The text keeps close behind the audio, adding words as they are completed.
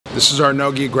This is our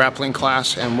no-gi grappling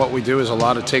class, and what we do is a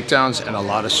lot of takedowns and a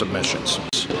lot of submissions.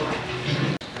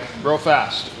 Real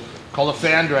fast. Call a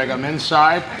fan drag. I'm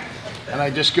inside, and I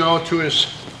just go to his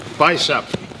bicep,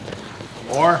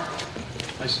 or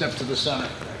I step to the center.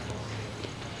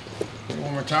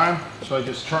 One more time. So I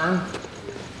just turn,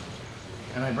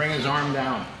 and I bring his arm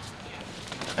down,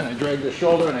 and I drag the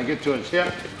shoulder, and I get to his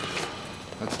hip.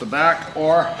 That's the back,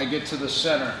 or I get to the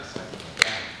center.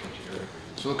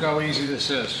 So look how easy this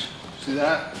is. See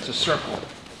that? It's a circle.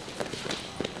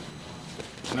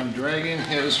 And I'm dragging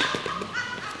his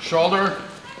shoulder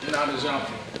and out his elbow.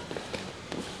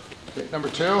 Okay, number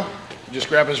two, you just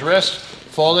grab his wrist,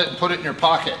 fold it, and put it in your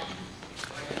pocket.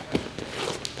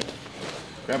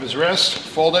 Grab his wrist,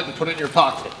 fold it, and put it in your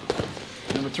pocket.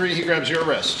 Number three, he grabs your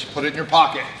wrist, put it in your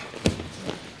pocket.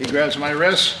 He grabs my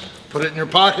wrist, put it in your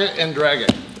pocket, and drag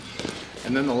it.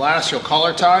 And then the last, he'll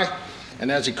collar tie. And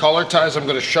as he collar ties, I'm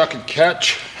going to shuck and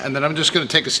catch, and then I'm just going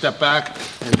to take a step back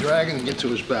and drag and get to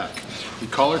his back. He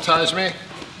collar ties me,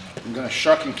 I'm going to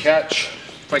shuck and catch.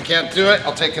 If I can't do it,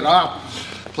 I'll take it off,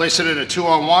 place it in a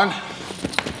 2-on-1,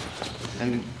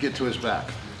 and get to his back.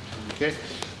 Okay,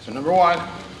 so number one,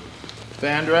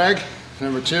 fan drag.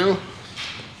 Number two,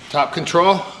 top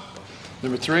control.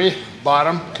 Number three,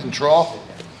 bottom control.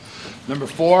 Number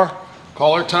four,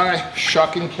 collar tie,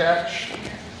 shuck and catch.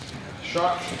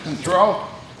 Shuck and throw.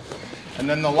 And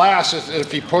then the last is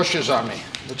if he pushes on me,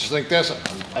 which is like this,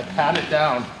 I pat it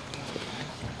down.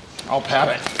 I'll pat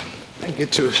it and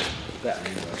get to his back.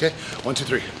 Okay, 1, 2,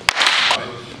 3.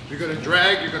 You're gonna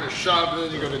drag, you're gonna shove, and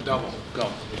then you're gonna double.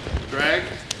 Go. Drag,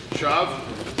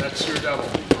 shove, that's your double.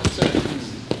 That's it.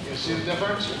 You see the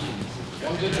difference?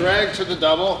 One's a drag to the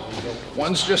double,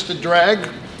 one's just a drag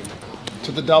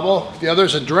to the double, the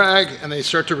other's a drag, and they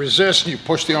start to resist, and you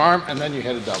push the arm, and then you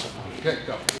hit a double. Okay,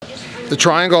 go. The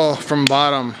triangle from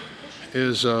bottom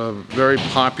is a very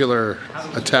popular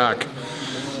attack.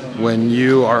 When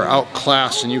you are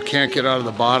outclassed and you can't get out of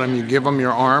the bottom, you give them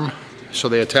your arm, so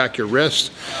they attack your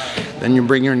wrist. Then you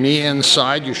bring your knee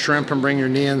inside, you shrimp and bring your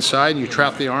knee inside, you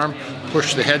trap the arm,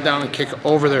 push the head down and kick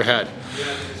over their head.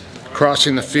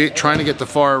 Crossing the feet, trying to get the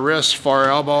far wrist, far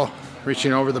elbow,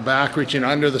 reaching over the back, reaching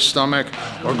under the stomach,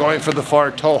 or going for the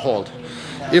far toe hold.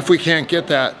 If we can't get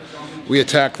that, we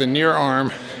attack the near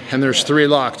arm, and there's three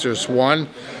locks. There's one,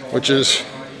 which is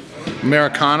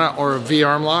Americana or a V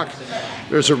arm lock.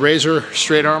 There's a razor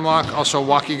straight arm lock, also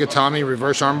wakigatami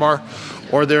reverse arm bar,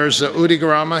 or there's the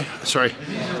udigarami,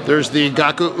 there's the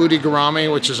gaku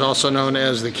udigarami, which is also known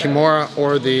as the kimura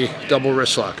or the double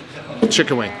wrist lock,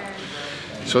 chicken wing.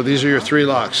 So these are your three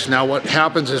locks. Now what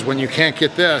happens is when you can't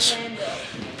get this,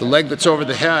 the leg that's over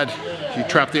the head, you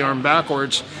trap the arm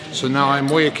backwards, so now I'm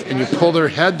weak, and you pull their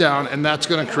head down, and that's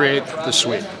going to create the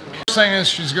sweep. First thing is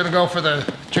she's going to go for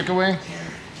the chicken wing.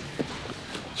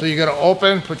 So you got to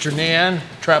open, put your knee in,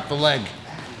 trap the leg.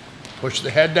 Push the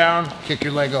head down, kick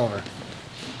your leg over.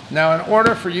 Now in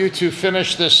order for you to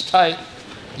finish this tight,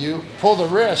 you pull the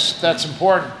wrist, that's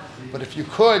important. But if you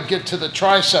could get to the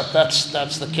tricep,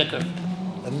 that's the kicker.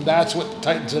 And that's what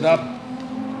tightens it up.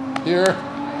 Here,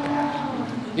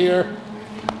 here,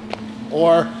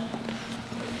 or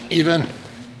even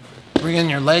bringing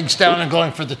your legs down and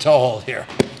going for the toe hold here.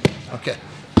 Okay,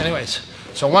 anyways,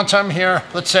 so once I'm here,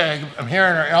 let's say I'm here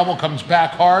and her elbow comes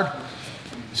back hard.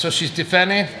 So she's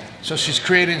defending, so she's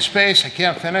creating space, I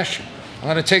can't finish. I'm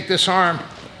gonna take this arm,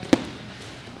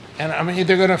 and I'm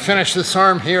either gonna finish this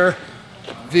arm here,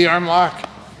 V arm lock,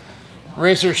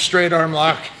 razor straight arm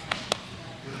lock,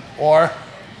 or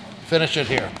finish it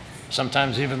here,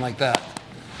 sometimes even like that.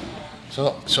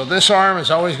 So this arm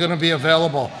is always going to be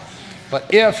available.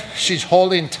 But if she's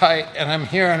holding tight and I'm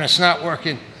here and it's not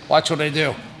working, watch what I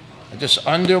do. I just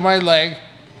undo my leg,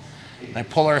 and I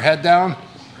pull her head down,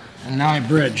 and now I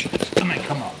bridge, and I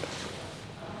come up.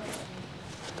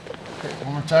 Okay,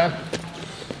 one more time.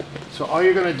 So all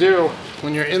you're going to do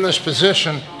when you're in this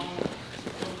position,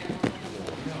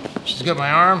 she's got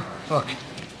my arm, look,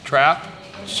 trap,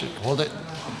 hold it,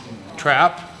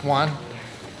 trap, 1,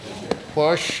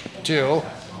 push, 2.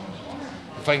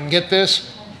 If I can get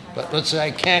this, but let's say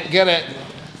I can't get it.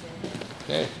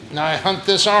 Okay, now I hunt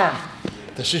this arm.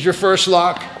 This is your first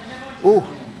lock. Ooh,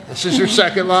 this is your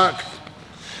second lock.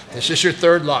 This is your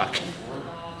third lock.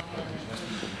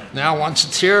 Now once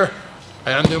it's here,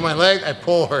 I undo my leg, I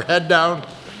pull her head down,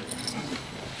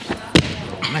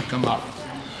 and I come up.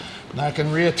 Now I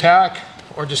can re-attack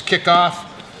or just kick off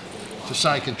to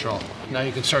side control. Now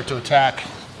you can start to attack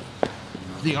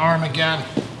the arm again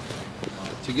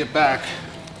to get back.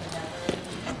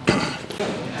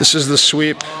 This is the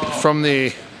sweep from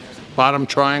the bottom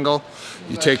triangle.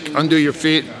 You undo your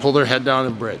feet, pull their head down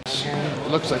and bridge.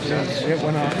 Looks like it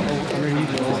went off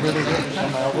underneath. It was really good.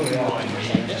 On my elbow.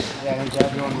 Yeah, and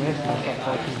grab your own wrist and I start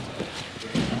talking.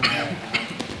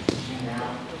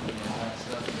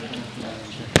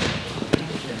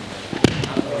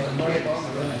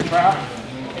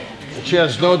 She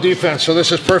has no defense, so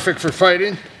this is perfect for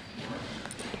fighting.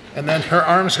 And then her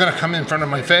arm's gonna come in front of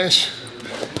my face.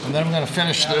 And then I'm gonna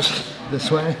finish this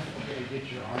way.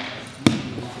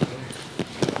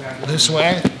 This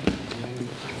way.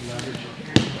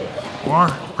 Or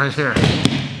right here.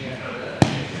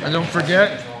 And don't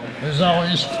forget, there's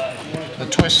always the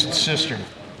twisted sister.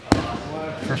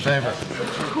 Her favorite.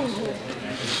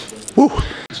 Woo.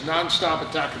 It's non-stop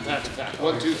attack, attack, attack.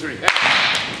 1, 2, 3.